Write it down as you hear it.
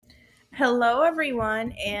Hello,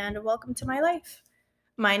 everyone, and welcome to my life.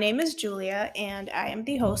 My name is Julia, and I am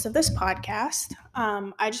the host of this podcast.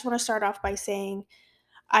 I just want to start off by saying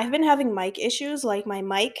I've been having mic issues, like my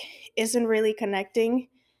mic isn't really connecting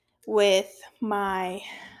with my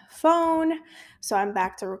phone, so I'm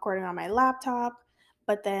back to recording on my laptop,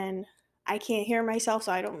 but then I can't hear myself,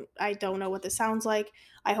 so I don't know what this sounds like.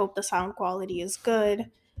 I hope the sound quality is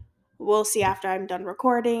good. We'll see after I'm done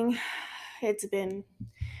recording. It's been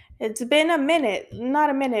it's been a minute,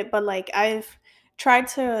 not a minute, but like I've tried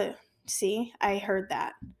to see. I heard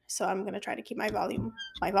that. So I'm going to try to keep my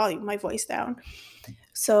voice down.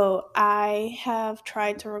 So I have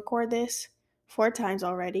tried to record this 4 times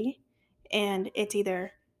already, and it's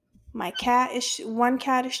either one cat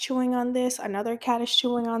is chewing on this, another cat is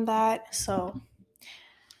chewing on that. So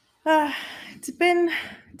uh, it's been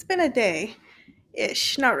it's been a day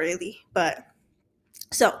ish, not really, but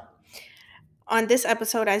so on this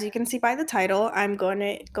episode, as you can see by the title, I'm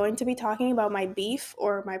going to be talking about my beef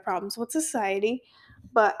or my problems with society.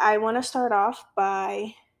 But I want to start off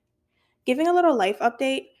by giving a little life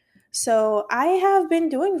update. So I have been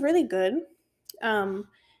doing really good. Um,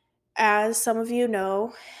 as some of you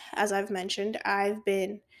know, as I've mentioned, I've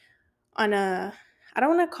been on a I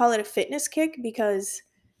don't want to call it a fitness kick because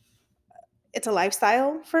it's a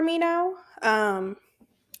lifestyle for me now.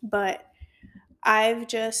 But I've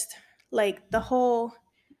just like the whole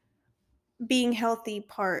being healthy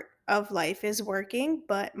part of life is working,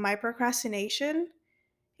 but my procrastination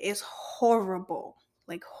is horrible,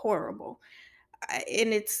 like horrible.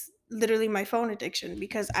 And it's literally my phone addiction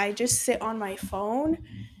because I just sit on my phone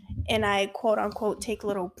and I quote unquote take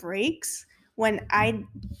little breaks when I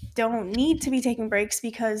don't need to be taking breaks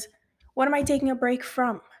because what am I taking a break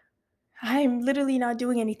from? I'm literally not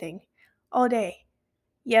doing anything all day.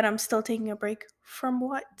 Yet I'm still taking a break from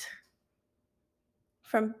what?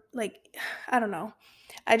 From like I don't know.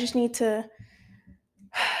 I just need to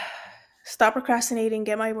stop procrastinating,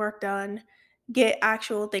 get my work done, get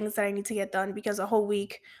actual things that I need to get done because a whole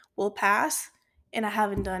week will pass and I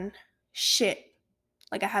haven't done shit.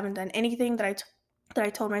 Like I haven't done anything that I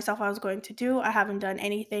told myself I was going to do. I haven't done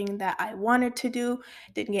anything that I wanted to do.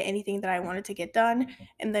 Didn't get anything that I wanted to get done,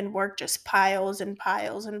 and then work just piles and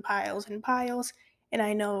piles and piles and piles, and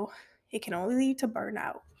I know it can only lead to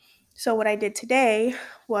burnout. So what I did today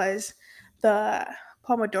was the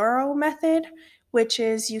Pomodoro method, which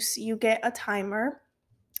is you get a timer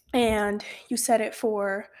and you set it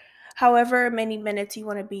for however many minutes you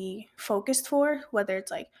want to be focused for, whether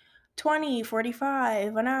it's like 20,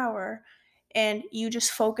 45, an hour, and you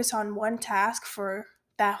just focus on one task for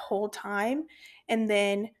that whole time. And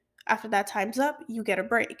then after that time's up, you get a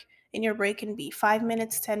break. And your break can be 5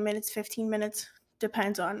 minutes, 10 minutes, 15 minutes,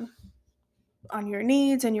 depends on your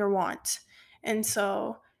needs and your wants. And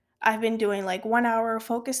so I've been doing like 1 hour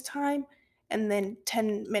focus time and then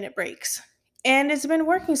 10-minute breaks. And it's been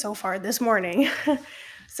working so far this morning.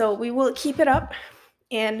 So we will keep it up.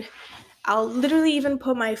 And I'll literally even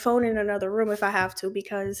put my phone in another room if I have to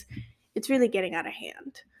because it's really getting out of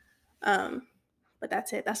hand. Um, but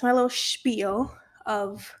that's it. That's my little spiel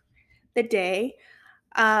of the day.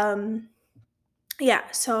 Um, yeah,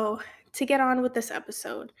 so to get on with this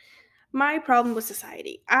episode, my problem with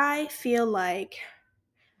society. I feel like,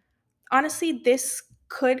 honestly, this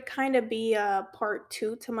could kind of be a part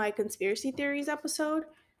two to my conspiracy theories episode,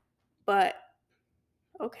 but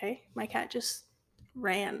okay, my cat just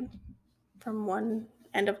ran from one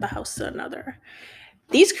end of the house to another.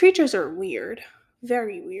 These creatures are weird,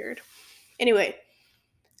 very weird. Anyway,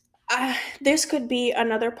 this could be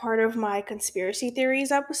another part of my conspiracy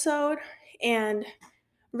theories episode, and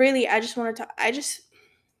really, I just wanted to,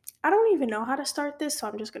 I don't even know how to start this, so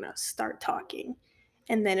I'm just gonna start talking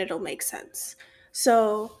and then it'll make sense.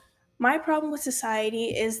 So, my problem with society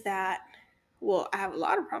is that, well, I have a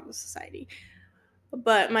lot of problems with society,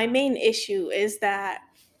 but my main issue is that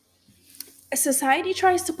society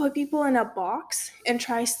tries to put people in a box and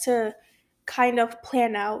tries to kind of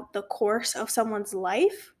plan out the course of someone's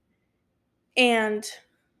life and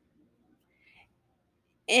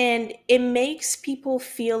it makes people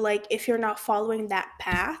feel like if you're not following that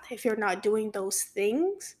path, if you're not doing those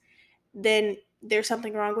things, then there's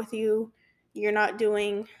something wrong with you. You're not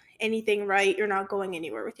doing anything right. You're not going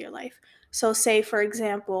anywhere with your life. So, say, for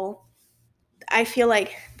example, I feel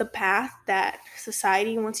like the path that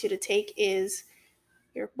society wants you to take is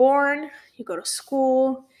you're born, you go to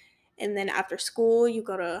school, and then after school, you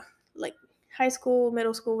go to like high school,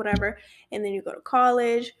 middle school, whatever, and then you go to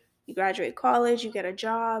college, you graduate college, you get a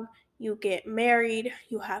job, you get married,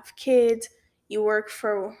 you have kids, you work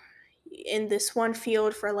for in this one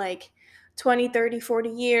field for like 20, 30, 40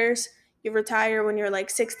 years, You retire when you're like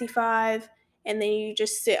 65, and then you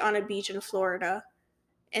just sit on a beach in Florida,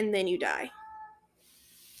 and then you die.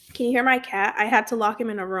 Can you hear my cat? I had to lock him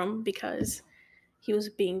in a room because he was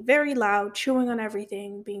being very loud, chewing on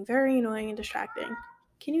everything, being very annoying and distracting.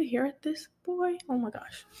 Can you hear this boy? Oh my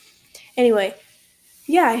gosh. Anyway,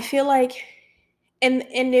 yeah, I feel like, and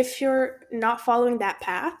if you're not following that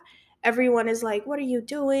path, everyone is like, "What are you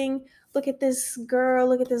doing? Look at this girl,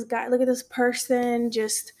 look at this guy, look at this person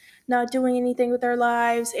just not doing anything with their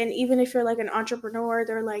lives." And even if you're like an entrepreneur,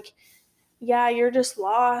 they're like, "Yeah, you're just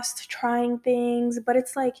lost trying things." But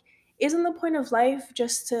it's like, isn't the point of life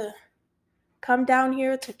just to come down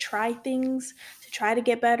here to try things, to try to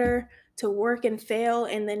get better, to work and fail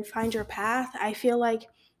and then find your path? I feel like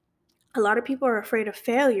a lot of people are afraid of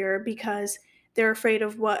failure because they're afraid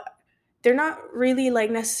of what, they're not really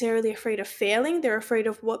like necessarily afraid of failing, they're afraid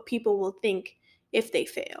of what people will think if they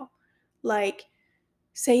fail. Like,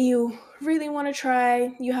 say you really want to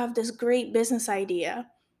try, you have this great business idea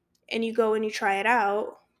and you go and you try it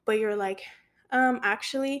out, but you're like,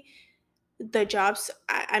 actually, the jobs,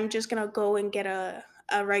 I'm just gonna go and get a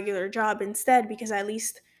regular job instead because at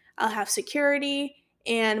least I'll have security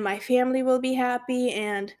and my family will be happy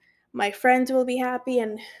and my friends will be happy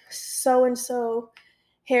and so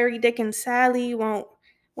Harry, Dick, and Sally won't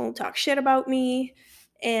talk shit about me.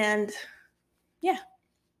 And yeah,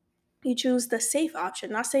 you choose the safe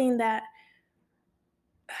option. Not saying that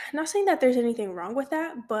there's anything wrong with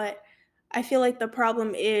that, but I feel like the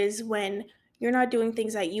problem is when you're not doing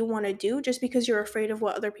things that you want to do just because you're afraid of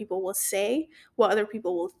what other people will say, what other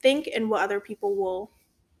people will think, and what other people will,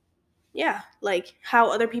 yeah, like how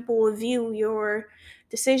other people will view your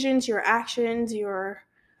decisions, your actions, your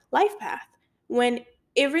life path. When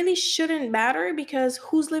it really shouldn't matter because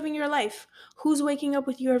who's living your life? Who's waking up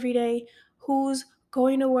with you every day? Who's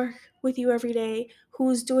going to work with you every day?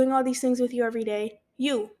 Who's doing all these things with you every day?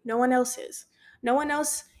 You. No one else is. No one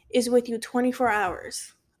else is with you 24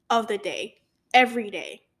 hours of the day, every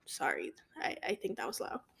day. Sorry, I think that was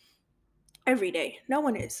loud. Every day. No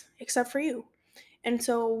one is, except for you. And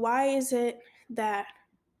so, why is it that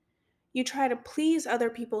you try to please other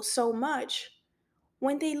people so much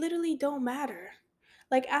when they literally don't matter?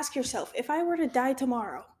 Like, ask yourself, if I were to die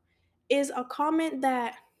tomorrow, is a comment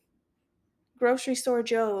that grocery store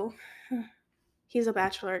Joe, he's a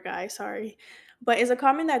bachelor guy, sorry, but is a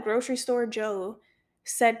comment that grocery store Joe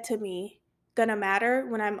said to me gonna matter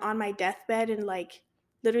when I'm on my deathbed and like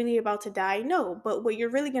literally about to die? No, but what you're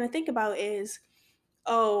really gonna think about is,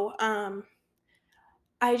 oh,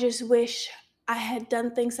 I just wish I had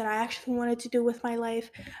done things that I actually wanted to do with my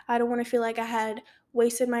life. I don't want to feel like I had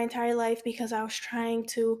wasted my entire life because I was trying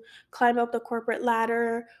to climb up the corporate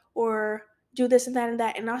ladder or do this and that and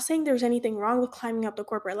that. And not saying there's anything wrong with climbing up the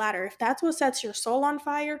corporate ladder. If that's what sets your soul on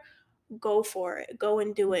fire, go for it. Go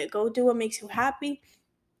and do it. Go do what makes you happy.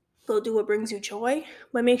 Go do what brings you joy,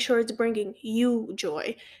 but make sure it's bringing you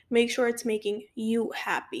joy. Make sure it's making you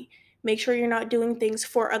happy. Make sure you're not doing things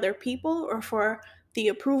for other people or for the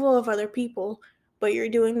approval of other people, but you're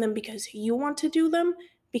doing them because you want to do them,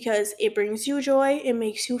 because it brings you joy, it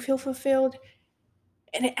makes you feel fulfilled,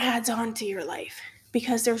 and it adds on to your life.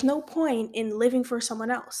 Because there's no point in living for someone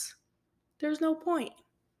else. There's no point.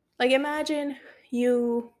 Like, imagine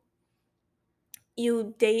you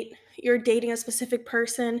you're dating a specific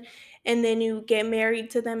person and then you get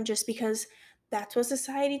married to them just because that's what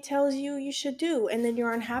society tells you you should do, and then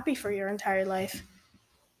you're unhappy for your entire life.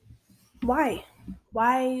 Why?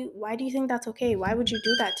 Why do you think that's okay? Why would you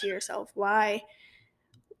do that to yourself? Why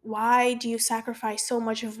do you sacrifice so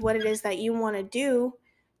much of what it is that you want to do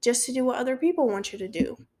just to do what other people want you to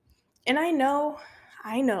do? And I know,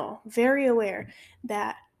 very aware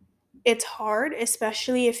that it's hard,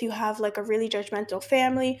 especially if you have like a really judgmental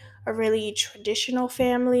family, a really traditional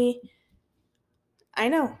family. I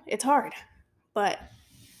know it's hard, but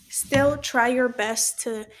still try your best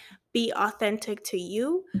to be authentic to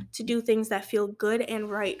you, to do things that feel good and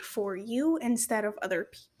right for you instead of other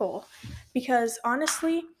people. Because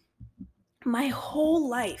honestly, my whole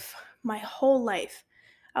life,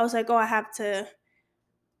 I was like, oh, I have to.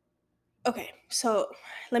 Okay, so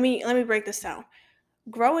let me break this down.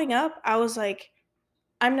 Growing up, I was like,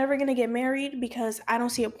 I'm never gonna get married because I don't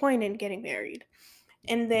see a point in getting married.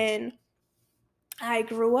 And then I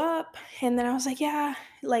grew up and then I was like, yeah,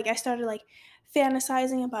 like I started like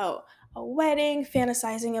fantasizing about a wedding,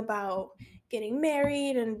 fantasizing about getting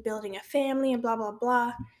married and building a family and blah blah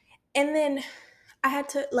blah. And then I had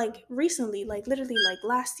to like recently, like literally like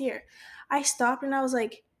last year, I stopped and I was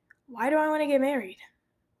like, why do I want to get married?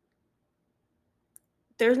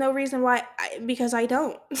 There's no reason why because I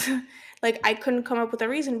don't. Like, I couldn't come up with a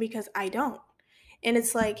reason because I don't. And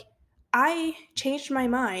it's like, I changed my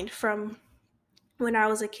mind from when I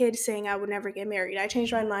was a kid saying I would never get married. I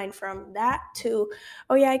changed my mind from that to,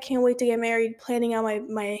 oh yeah, I can't wait to get married, planning out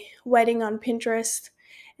my wedding on Pinterest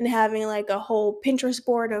and having like a whole Pinterest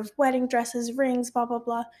board of wedding dresses, rings, blah, blah,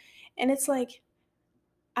 blah. And it's like,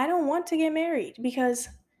 I don't want to get married because,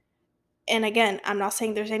 and again, I'm not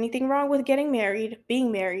saying there's anything wrong with getting married,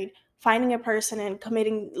 being married, finding a person and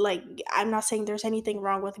committing. Like, I'm not saying there's anything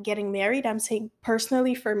wrong with getting married. I'm saying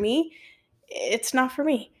personally for me, it's not for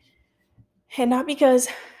me. And not because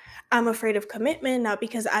I'm afraid of commitment, not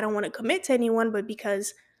because I don't want to commit to anyone, but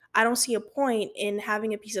because I don't see a point in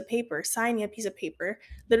having a piece of paper, signing a piece of paper,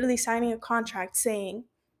 literally signing a contract saying,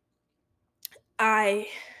 I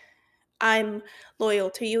I'm loyal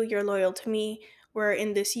to you, you're loyal to me, we're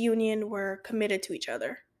in this union, we're committed to each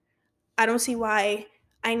other. I don't see why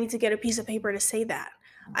I need to get a piece of paper to say that.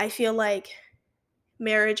 I feel like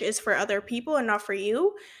marriage is for other people and not for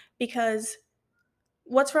you, because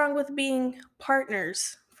what's wrong with being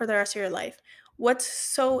partners for the rest of your life? What's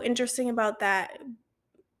so interesting about that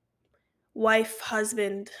wife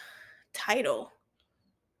husband title?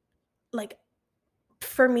 Like,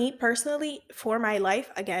 for me personally, for my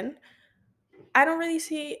life, again, I don't really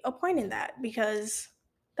see a point in that because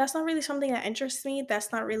that's not really something that interests me.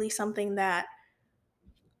 That's not really something that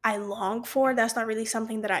I long for. That's not really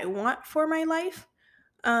something that I want for my life.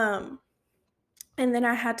 Um, and then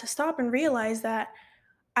I had to stop and realize that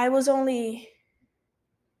I was only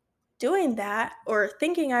doing that or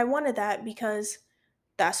thinking I wanted that because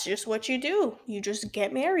that's just what you do. You just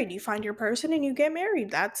get married. You find your person and you get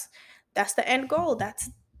married. That's the end goal. That's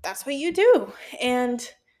what you do. And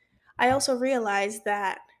I also realized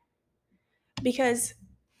that because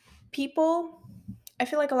people, I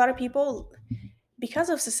feel like a lot of people, because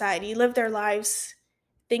of society, live their lives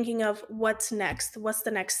thinking of what's next, what's the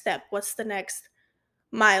next step, what's the next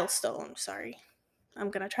milestone. Sorry, I'm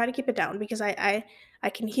gonna try to keep it down because I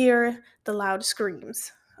can hear the loud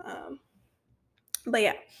screams. Um, but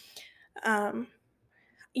yeah, um,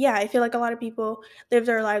 yeah, I feel like a lot of people live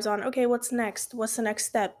their lives on, okay, what's next? What's the next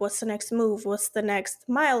step? What's the next move? What's the next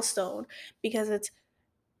milestone? Because it's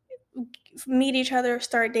meet each other,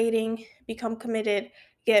 start dating, become committed,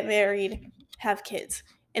 get married, have kids.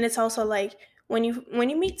 And it's also like when you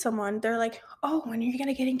meet someone, they're like, "Oh, when are you going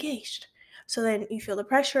to get engaged?" So then you feel the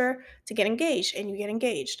pressure to get engaged and you get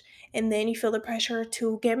engaged. And then you feel the pressure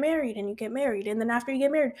to get married and you get married. And then after you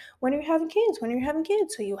get married, when are you having kids? When are you having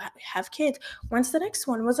kids? So you have kids. When's the next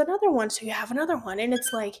one? Was another one? So you have another one. And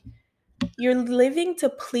it's like you're living to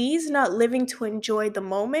please, not living to enjoy the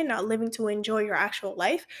moment, not living to enjoy your actual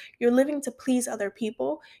life. You're living to please other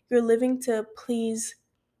people. You're living to please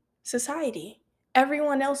society,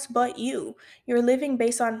 everyone else but you. You're living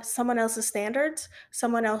based on someone else's standards,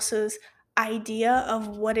 someone else's idea of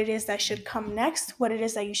what it is that should come next, what it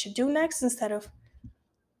is that you should do next, instead of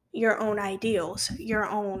your own ideals, your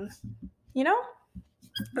own, you know?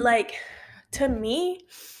 Like, to me,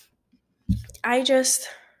 I just,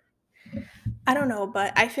 I don't know,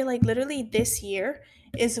 but I feel like literally this year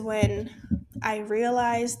is when I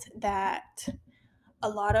realized that a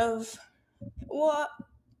lot of, well,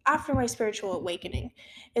 after my spiritual awakening,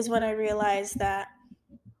 is when I realized that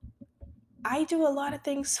I do a lot of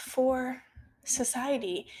things for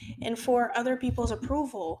society and for other people's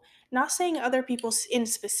approval. Not saying other people in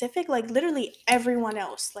specific, like literally everyone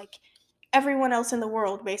else in the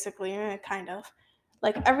world, basically, kind of.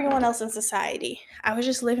 Like everyone else in society. I was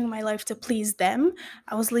just living my life to please them.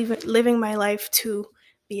 I was living my life to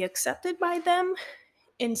be accepted by them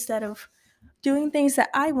instead of doing things that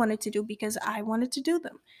I wanted to do because I wanted to do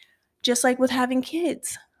them. Just like with having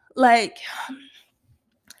kids. Like,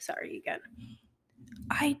 sorry again.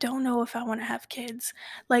 I don't know if I want to have kids.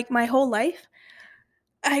 Like my whole life,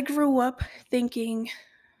 I grew up thinking,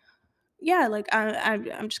 yeah, like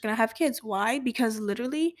I'm just gonna have kids. Why? Because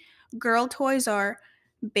literally, girl toys are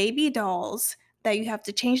baby dolls that you have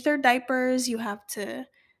to change their diapers, you have to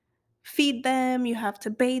feed them, you have to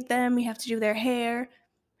bathe them, you have to do their hair,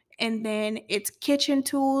 and then it's kitchen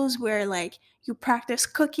tools where like you practice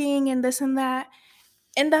cooking and this and that,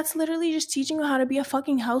 and that's literally just teaching you how to be a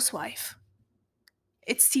fucking housewife.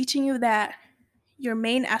 It's teaching you that your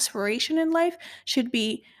main aspiration in life should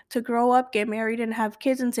be to grow up, get married, and have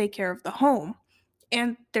kids and take care of the home.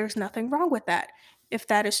 And there's nothing wrong with that. If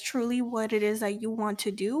that is truly what it is that you want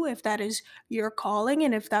to do, if that is your calling,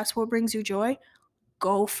 and if that's what brings you joy,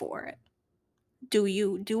 go for it. Do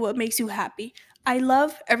you. Do what makes you happy. I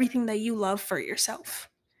love everything that you love for yourself.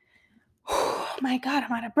 Oh my God,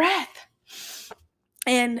 I'm out of breath.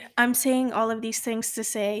 And I'm saying all of these things to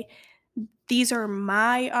say These are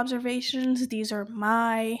my observations, these are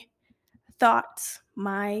my thoughts,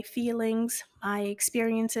 my feelings, my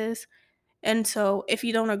experiences. And so if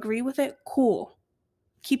you don't agree with it, cool.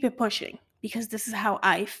 Keep it pushing because this is how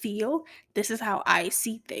I feel. This is how I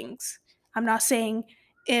see things. I'm not saying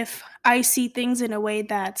if I see things in a way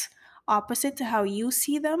that's opposite to how you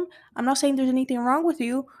see them, I'm not saying there's anything wrong with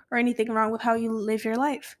you or anything wrong with how you live your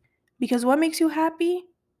life. Because what makes you happy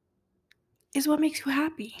is what makes you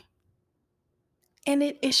happy. And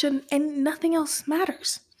it shouldn't, and nothing else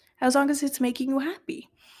matters as long as it's making you happy.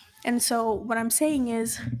 And so what I'm saying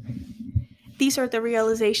is these are the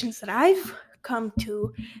realizations that I've come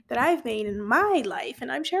to, that I've made in my life,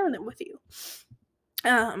 and I'm sharing them with you.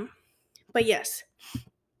 But yes,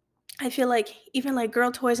 I feel like even like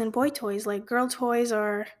girl toys and boy toys, like girl toys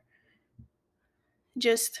are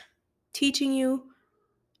just teaching you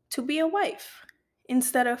to be a wife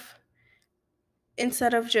instead of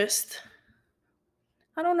just,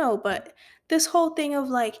 I don't know, but this whole thing of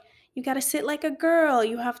like you got to sit like a girl,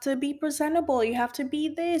 you have to be presentable, you have to be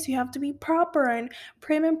this, you have to be proper and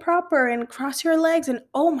prim and proper and cross your legs, and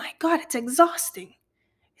oh my god, it's exhausting.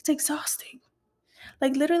 It's exhausting.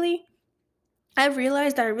 Like literally, I've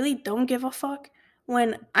realized that I really don't give a fuck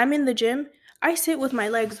when I'm in the gym. I sit with my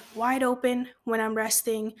legs wide open when I'm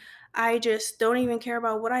resting. I just don't even care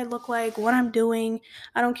about what I look like, what I'm doing.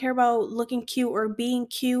 I don't care about looking cute or being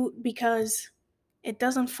cute because it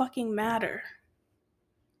doesn't fucking matter.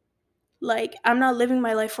 Like, I'm not living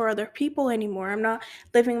my life for other people anymore. I'm not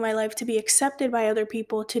living my life to be accepted by other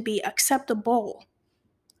people, to be acceptable.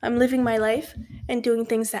 I'm living my life and doing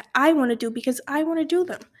things that I want to do because I want to do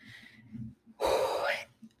them.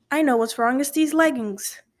 I know what's wrong is these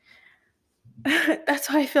leggings. That's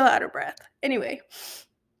why I feel out of breath. Anyway,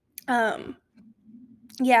 um,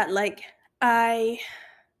 yeah, like I,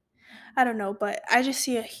 I don't know, but I just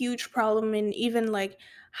see a huge problem in even like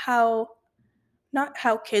how not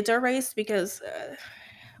how kids are raised because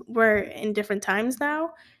we're in different times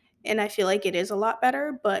now, and I feel like it is a lot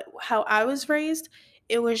better. But how I was raised,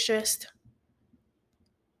 it was just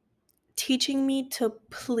teaching me to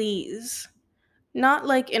please, not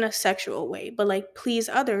like in a sexual way, but like please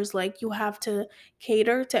others. Like you have to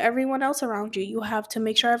cater to everyone else around you. You have to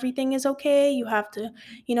make sure everything is okay. You have to,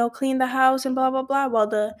 clean the house and blah blah blah while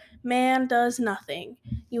the man does nothing.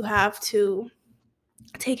 You have to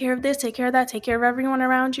take care of this, take care of that, take care of everyone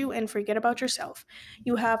around you and forget about yourself.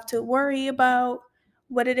 You have to worry about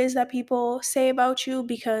what it is that people say about you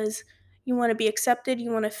because you want to be accepted,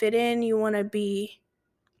 you want to fit in, you want to be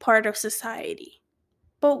part of society.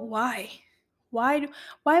 But why? Why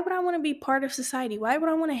would I want to be part of society? Why would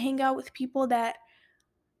I want to hang out with people that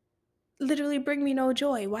literally bring me no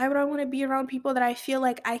joy? Why would I want to be around people that I feel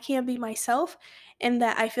like I can't be myself and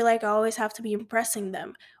that I feel like I always have to be impressing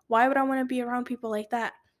them? Why would I want to be around people like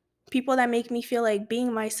that? People that make me feel like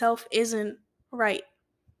being myself isn't right.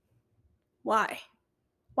 Why?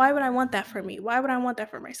 Why would I want that for me? Why would I want that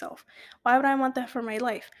for myself? Why would I want that for my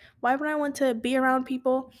life? Why would I want to be around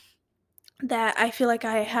people that I feel like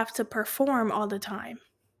I have to perform all the time?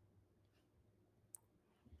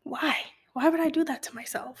 Why? Why would I do that to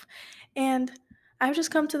myself? And I've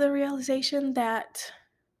just come to the realization that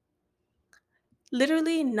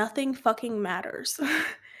literally nothing fucking matters.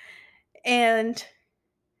 And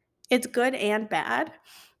it's good and bad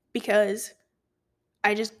because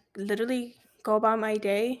I just literally go about my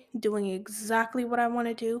day doing exactly what I want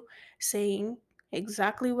to do, saying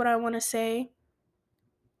exactly what I want to say.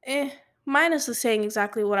 Eh, minus the saying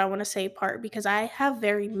exactly what I want to say part because I have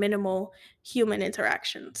very minimal human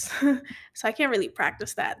interactions. So I can't really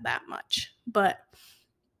practice that much. But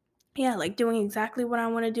yeah, like doing exactly what I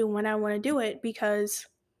want to do when I want to do it because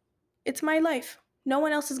it's my life. No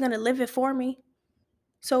one else is going to live it for me.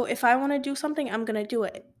 So if I want to do something, I'm going to do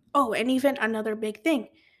it. Oh, and even another big thing.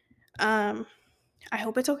 Um I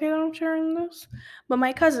hope it's okay that I'm sharing this. But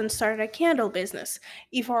my cousin started a candle business.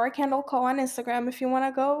 Ifara Candle Co. on Instagram if you want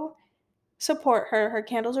to go support her. Her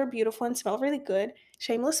candles are beautiful and smell really good.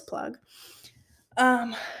 Shameless plug.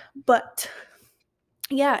 But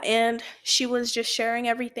yeah, and she was just sharing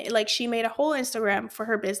everything. Like she made a whole Instagram for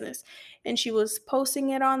her business and she was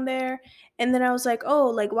posting it on there. And then I was like, "Oh,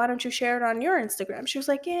 like why don't you share it on your Instagram?" She was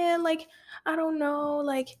like, "Yeah, like I don't know,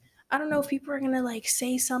 like I don't know if people are going to like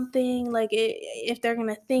say something like if they're going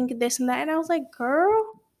to think this and that." And I was like,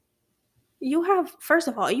 "Girl, you have first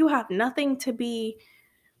of all, you have nothing to be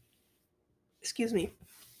excuse me,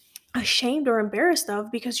 ashamed or embarrassed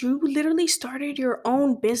of because you literally started your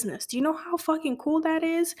own business. Do you know how fucking cool that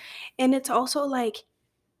is?" And it's also like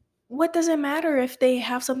what does it matter if they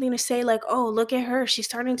have something to say like, oh, look at her, she's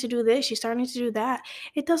starting to do this, she's starting to do that?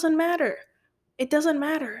 It doesn't matter. It doesn't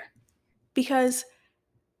matter because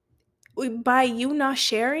by you not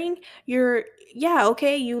sharing, you're, yeah,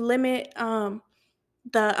 okay, you limit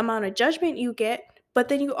the amount of judgment you get, but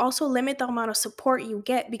then you also limit the amount of support you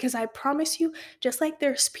get, because I promise you, just like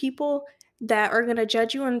there's people that are going to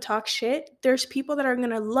judge you and talk shit, there's people that are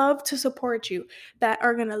going to love to support you, that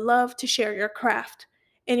are going to love to share your craft.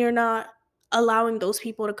 And you're not allowing those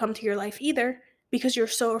people to come to your life either, because you're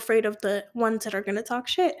so afraid of the ones that are going to talk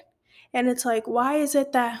shit. And it's like, why is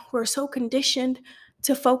it that we're so conditioned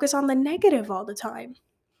to focus on the negative all the time?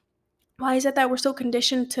 Why is it that we're so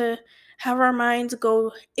conditioned to have our minds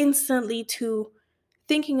go instantly to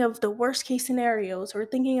thinking of the worst case scenarios, or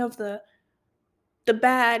thinking of the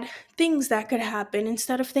bad things that could happen,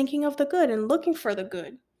 instead of thinking of the good and looking for the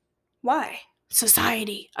good? Why?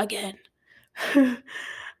 Society again.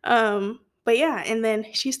 But yeah, and then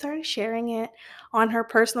she started sharing it on her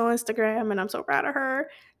personal Instagram, and I'm so proud of her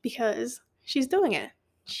because she's doing it.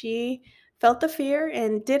 She felt the fear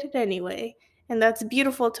and did it anyway. And that's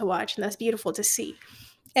beautiful to watch, and that's beautiful to see.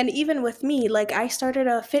 And even with me, like, I started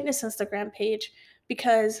a fitness Instagram page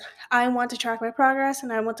because I want to track my progress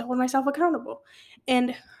and I want to hold myself accountable.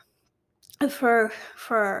 And for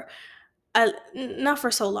not for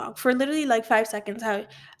so long, for literally like 5 seconds, I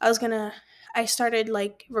was gonna I started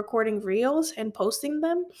like recording reels and posting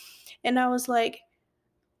them, and I was like,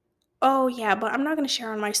 oh yeah, but I'm not gonna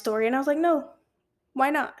share on my story. And I was like, no, why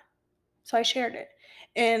not? So I shared it.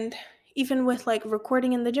 And even with like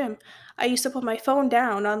recording in the gym, I used to put my phone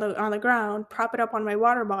down on the ground, prop it up on my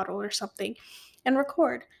water bottle or something, and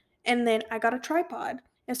record. And then I got a tripod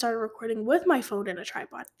and started recording with my phone in a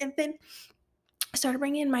tripod. And then I started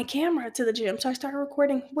bringing in my camera to the gym. So I started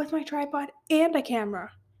recording with my tripod and a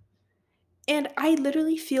camera. And I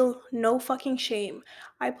literally feel no fucking shame.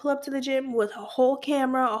 I pull up to the gym with a whole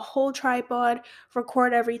camera, a whole tripod,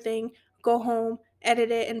 record everything, go home,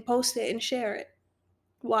 edit it, and post it and share it.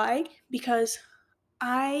 Why? Because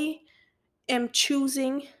I am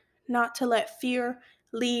choosing not to let fear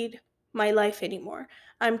lead my life anymore.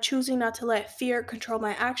 I'm choosing not to let fear control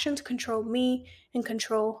my actions, control me, and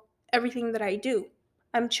control everything that I do.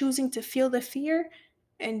 I'm choosing to feel the fear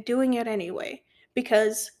and doing it anyway,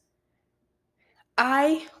 because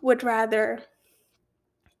I would rather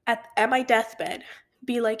at my deathbed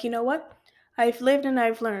be like, you know what? I've lived and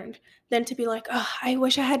I've learned, than to be like, oh, I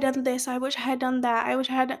wish I had done this. I wish I had done that. I wish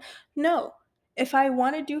I had done. No. If I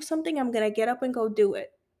want to do something, I'm going to get up and go do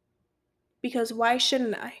it. Because why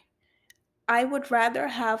shouldn't I? I would rather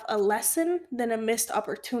have a lesson than a missed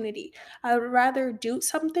opportunity. I would rather do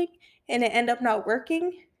something and it end up not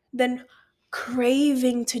working than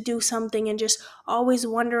craving to do something and just always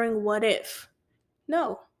wondering what if.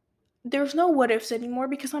 No. There's no what ifs anymore,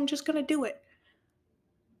 because I'm just going to do it.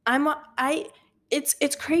 I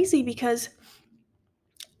it's crazy because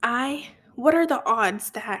what are the odds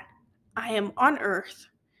that I am on earth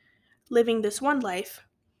living this one life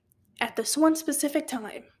at this one specific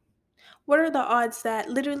time? What are the odds that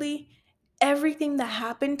literally everything that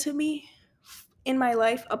happened to me in my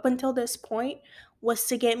life up until this point was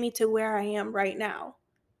to get me to where I am right now?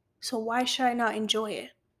 So why should I not enjoy it?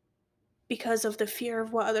 Because of the fear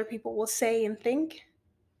of what other people will say and think?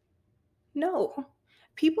 No.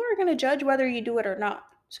 People are going to judge whether you do it or not.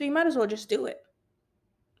 So you might as well just do it.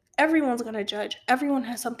 Everyone's going to judge. Everyone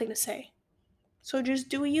has something to say. So just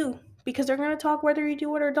do you, because they're going to talk whether you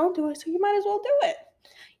do it or don't do it. So you might as well do it.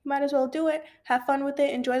 You might as well do it, have fun with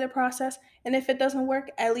it, enjoy the process. And if it doesn't work,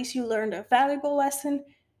 at least you learned a valuable lesson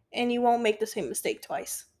and you won't make the same mistake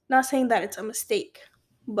twice. Not saying that it's a mistake,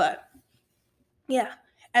 but yeah,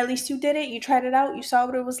 at least you did it. You tried it out. You saw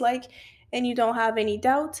what it was like, and you don't have any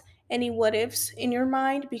doubts, any what ifs in your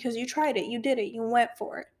mind, because you tried it. You did it. You went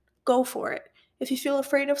for it. Go for it. If you feel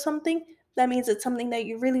afraid of something, that means it's something that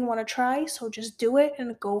you really want to try. So just do it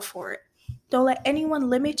and go for it. Don't let anyone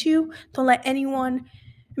limit you. Don't let anyone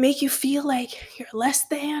make you feel like you're less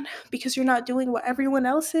than because you're not doing what everyone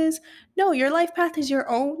else is. No, your life path is your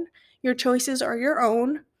own. Your choices are your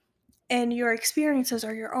own, and your experiences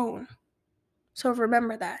are your own. So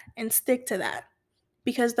remember that and stick to that,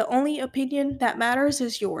 because the only opinion that matters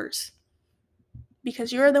is yours.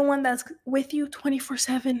 Because you're the one that's with you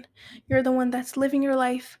 24/7. You're the one that's living your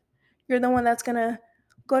life. You're the one that's going to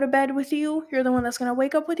go to bed with you. You're the one that's going to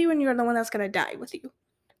wake up with you, and you're the one that's going to die with you.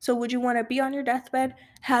 So would you want to be on your deathbed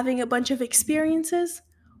having a bunch of experiences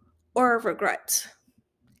or regrets?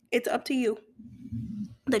 It's up to you.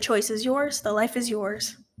 The choice is yours. The life is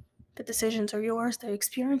yours. The decisions are yours. The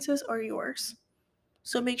experiences are yours.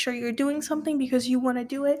 So make sure you're doing something because you want to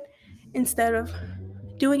do it, instead of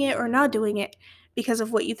doing it or not doing it because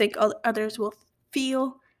of what you think others will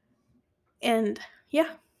feel. And yeah,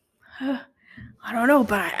 I don't know,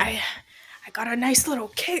 but I got a nice little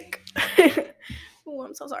kick. Oh,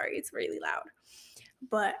 I'm so sorry. It's really loud.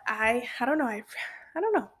 But I don't know. I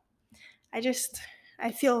don't know. I just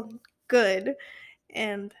I feel good,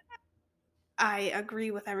 and I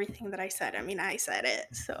agree with everything that I said. I mean, I said it.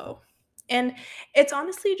 So, and it's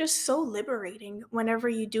honestly just so liberating whenever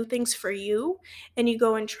you do things for you and you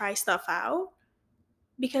go and try stuff out,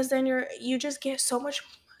 because then you just get so much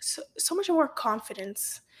more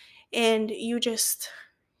confidence, and you just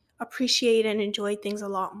appreciate and enjoy things a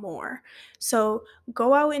lot more. So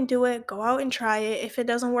go out and do it, go out and try it. If it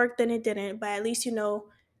doesn't work, then it didn't, but at least you know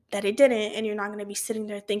that it didn't, and you're not going to be sitting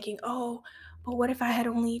there thinking, oh, but what if I had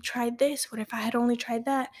only tried this? What if I had only tried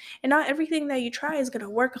that? And not everything that you try is going to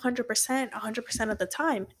work 100% of the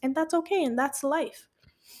time. And that's okay, and that's life.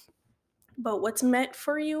 But what's meant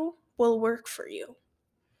for you will work for you.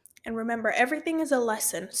 And remember, everything is a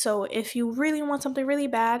lesson. So if you really want something really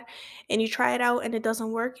bad and you try it out and it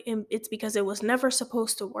doesn't work, it's because it was never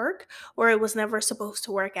supposed to work, or it was never supposed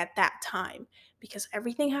to work at that time. Because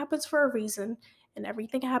everything happens for a reason, and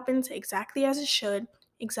everything happens exactly as it should,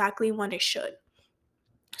 exactly when it should.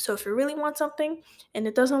 So if you really want something and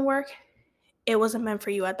it doesn't work, it wasn't meant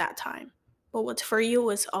for you at that time. But what's for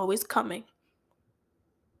you is always coming.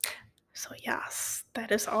 So, yes,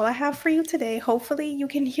 that is all I have for you today. Hopefully, you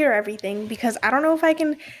can hear everything, because I don't know if I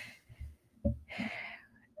can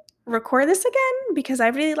record this again, because I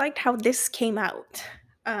really liked how this came out.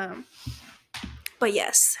 Um, but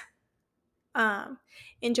yes, um,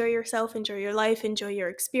 enjoy yourself, enjoy your life, enjoy your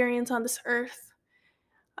experience on this earth.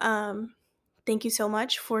 Um, thank you so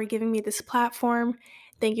much for giving me this platform.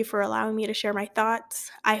 Thank you for allowing me to share my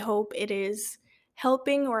thoughts. I hope it is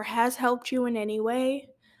helping or has helped you in any way.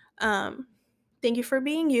 Um, thank you for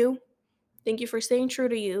being you. Thank you for staying true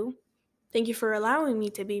to you. Thank you for allowing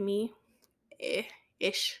me to be me.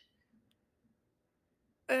 Ish.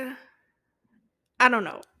 Uh, I don't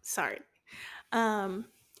know. Sorry. Um,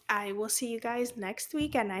 I will see you guys next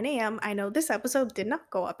week at 9 a.m. I know this episode did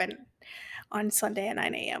not go up on Sunday at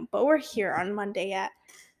 9 a.m., but we're here on Monday at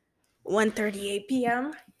 1:38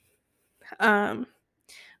 p.m. Um,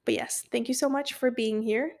 but yes, thank you so much for being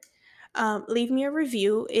here. Leave me a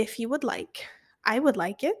review if you would like. I would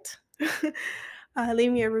like it.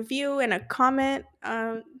 Leave me a review and a comment,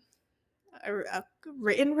 a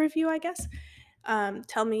written review, I guess.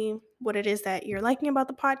 Tell me what it is that you're liking about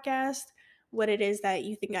the podcast, what it is that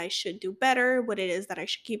you think I should do better, what it is that I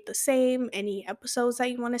should keep the same, any episodes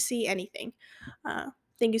that you want to see, anything. Uh,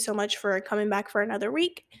 Thank you so much for coming back for another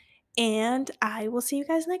week, and I will see you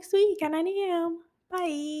guys next week at 9 a.m.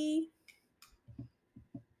 Bye.